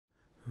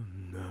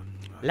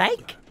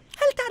لايك،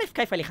 هل تعرف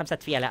كيف ل5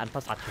 فيلة أن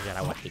تصعد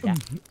شجرة واحدة؟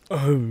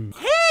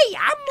 هاي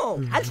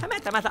عمو، هل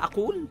سمعت ماذا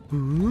أقول؟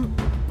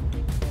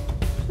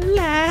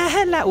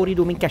 لا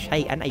أريد منك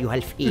شيئا أيها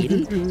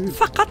الفيل،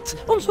 فقط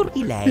انظر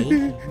إلي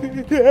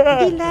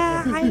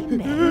إلى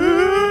عيني.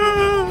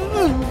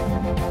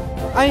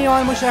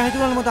 أيها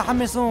المشاهدون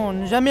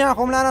المتحمسون،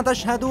 جميعكم الآن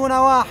تشهدون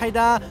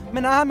واحدة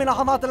من أهم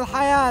لحظات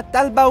الحياة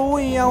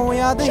البوية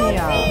والرياضية.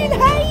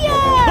 شادفيل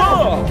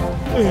هيا!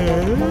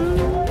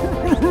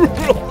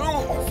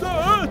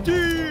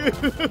 سآتي!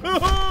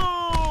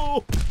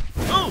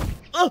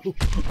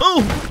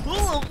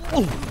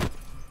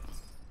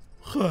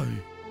 خاي،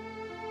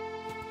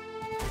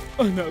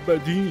 أنا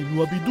بدين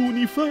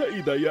وبدون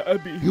فائدة يا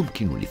أبي.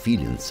 يمكن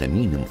لفيل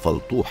سمين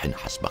فلطوح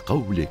حسب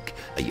قولك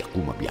أن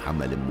يقوم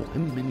بعمل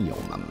مهم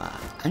يوما ما.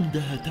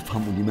 عندها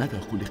تفهم لماذا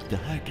خلقت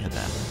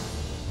هكذا.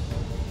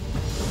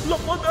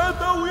 لقد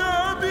أتوا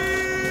يا أبي!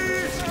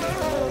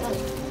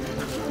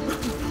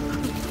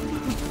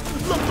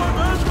 لقد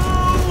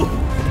أتوا!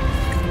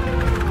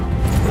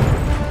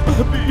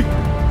 أبي!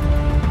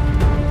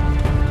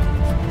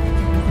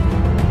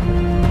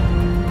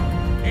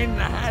 إن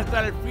هذا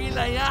الفيل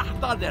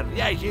يحتضر،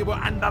 يجب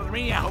أن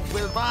نرميه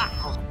في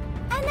البحر.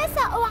 أنا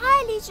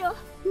سأعالجه.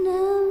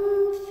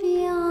 نم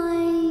في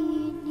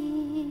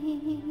عيني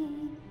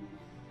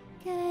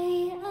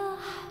كي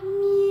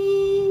أحمي.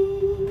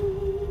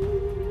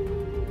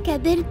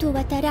 كبرت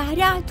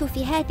وترعرعت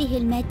في هذه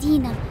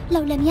المدينة،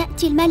 لو لم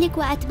يأتي الملك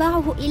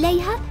وأتباعه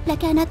إليها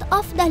لكانت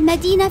أفضل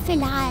مدينة في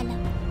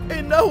العالم.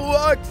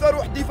 إنه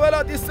أكثر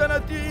احتفالات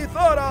السنة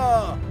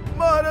إثارة،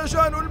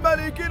 مهرجان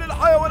الملك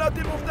للحيوانات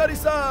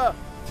المفترسة.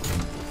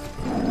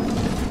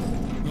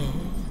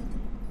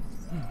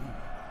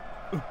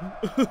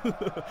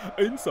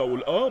 انسوا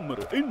الأمر،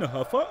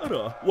 إنها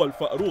فأرة،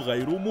 والفأر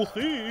غير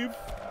مخيف.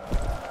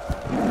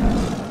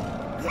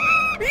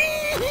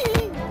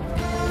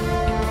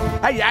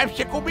 هيا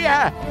امسكوا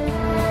بها.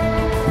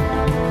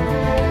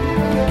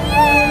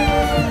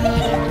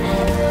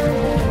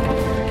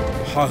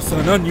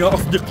 حسناً يا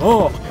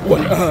أصدقاء،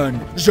 والآن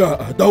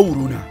جاء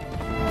دورنا.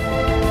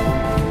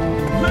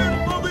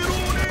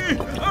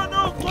 انتظروني،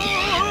 أنا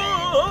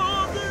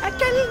قادر.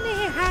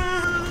 أكلنيها.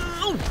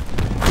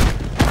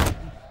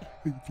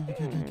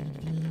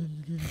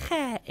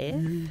 خائف.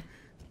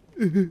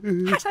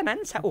 حسناً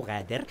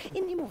سأغادر،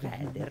 إني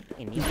مغادر.